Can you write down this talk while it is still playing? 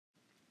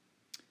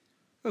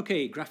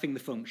Okay, graphing the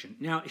function.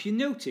 Now, if you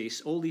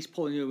notice, all these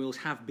polynomials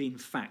have been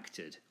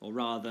factored, or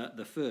rather,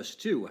 the first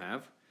two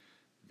have,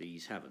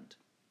 these haven't.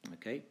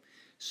 Okay,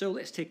 so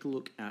let's take a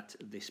look at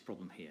this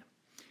problem here.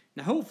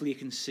 Now, hopefully you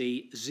can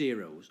see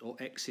zeros, or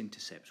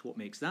x-intercepts. What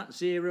makes that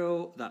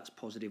 0? That's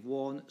positive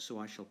 1, so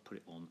I shall put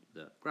it on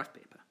the graph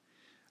paper.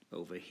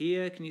 Over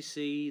here, can you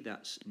see,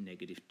 that's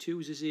negative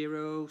 2 is a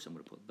 0, so I'm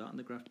going to put that on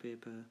the graph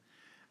paper.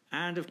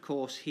 And of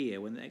course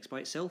here, when the x by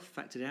itself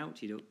factored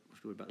out, you don't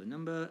have to worry about the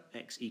number,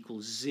 x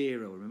equals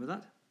 0, remember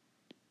that?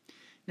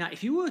 Now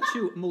if you were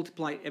to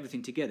multiply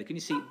everything together, can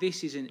you see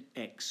this is an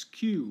x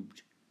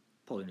cubed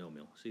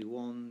polynomial? See,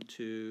 1,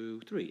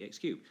 2, 3, x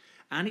cubed.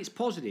 And it's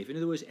positive, in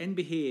other words, end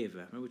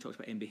behaviour. Remember we talked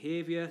about end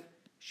behaviour,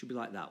 should be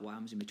like that. What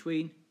happens in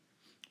between?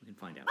 We can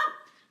find out.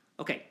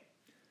 Okay,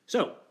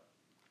 so,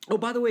 oh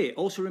by the way,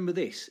 also remember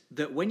this,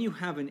 that when you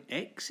have an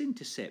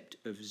x-intercept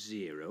of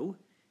 0,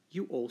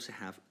 you also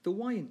have the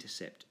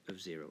y-intercept of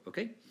 0,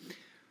 okay?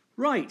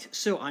 Right,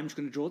 so I'm just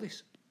going to draw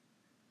this.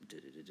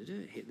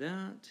 Hit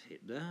that,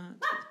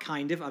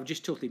 kind of. I've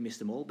just totally missed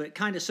them all, but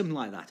kind of something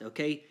like that,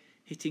 okay?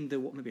 Hitting the,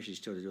 maybe I should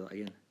just totally do that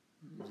again.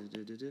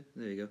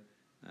 There you go.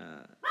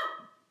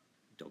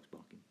 Dog's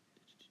barking.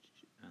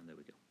 And there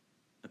we go.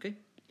 Okay?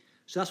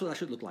 So that's what that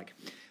should look like.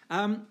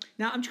 Now,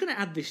 I'm just going to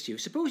add this to you.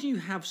 Supposing you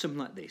have something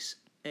like this.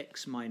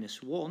 X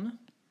minus 1,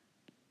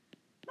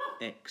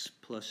 x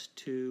plus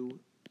 2,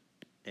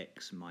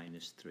 x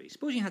minus 3.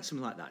 Suppose you had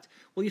something like that.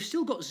 Well, you've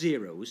still got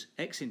zeros,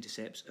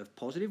 x-intercepts of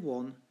positive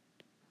 1,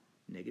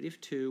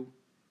 negative 2,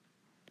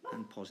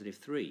 and positive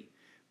 3.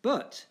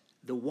 But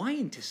the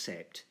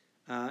y-intercept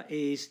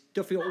is,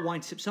 don't forget what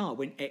y-intercepts are.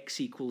 When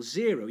x equals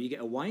 0, you get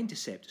a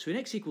y-intercept. So when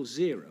x equals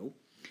 0,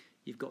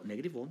 you've got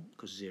negative 1,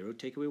 because 0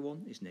 take away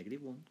 1 is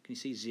negative 1. Can you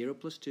see 0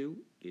 plus 2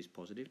 is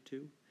positive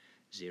 2?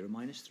 0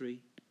 minus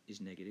 3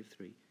 is negative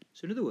 3.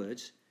 So in other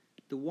words,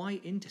 the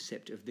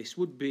y-intercept of this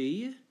would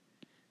be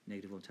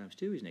negative 1 times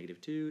 2 is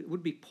negative 2. It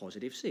would be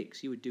positive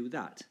 6. You would do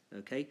that,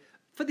 okay,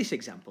 for this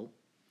example.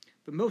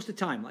 But most of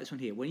the time, like this one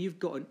here, when you've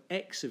got an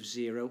x of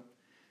 0,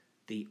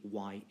 the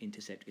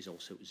y-intercept is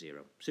also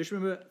 0. So just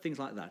remember things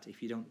like that.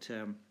 If you don't,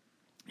 you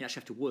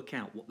actually have to work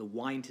out what the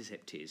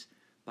y-intercept is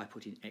by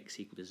putting x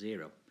equal to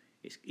 0.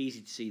 It's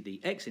easy to see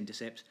the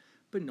x-intercept,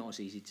 but not as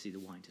easy to see the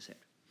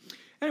y-intercept.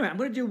 Anyway, I'm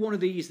going to do one of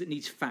these that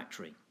needs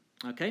factoring,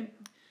 okay?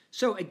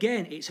 So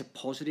again, it's a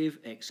positive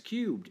x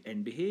cubed.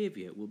 End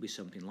behaviour will be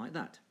something like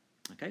that.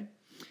 Okay.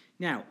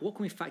 Now, what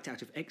can we factor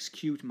out of x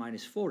cubed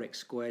minus 4x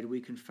squared?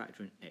 We can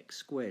factor an x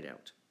squared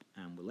out.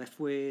 And we're left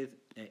with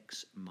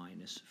x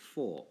minus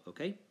 4.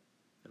 Okay?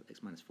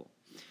 X minus 4.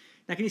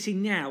 Now, can you see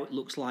now it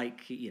looks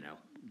like, you know,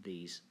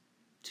 these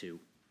two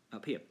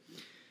up here.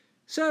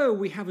 So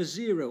we have a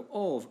 0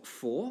 of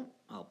 4.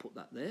 I'll put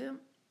that there.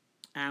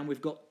 And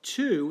we've got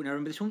 2, now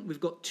remember this one,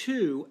 we've got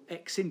 2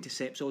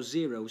 x-intercepts or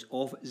zeros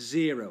of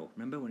 0.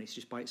 Remember when it's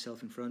just by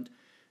itself in front,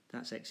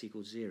 that's x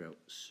equals 0.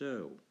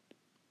 So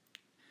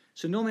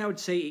normally I would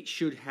say it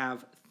should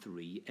have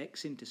 3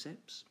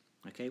 x-intercepts.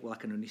 Okay, well I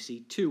can only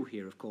see 2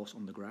 here, of course,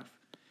 on the graph.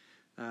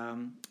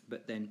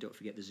 But then don't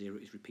forget the 0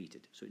 is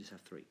repeated, so it just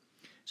have 3.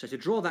 So to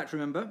draw that,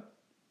 remember,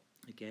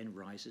 again,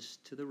 rises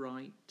to the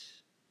right,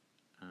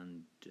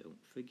 and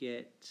don't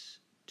forget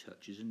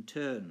touches and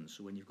turns.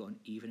 So when you've got an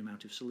even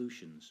amount of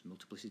solutions,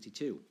 multiplicity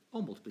 2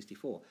 or multiplicity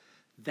 4,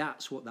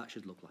 that's what that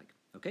should look like.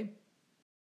 Okay?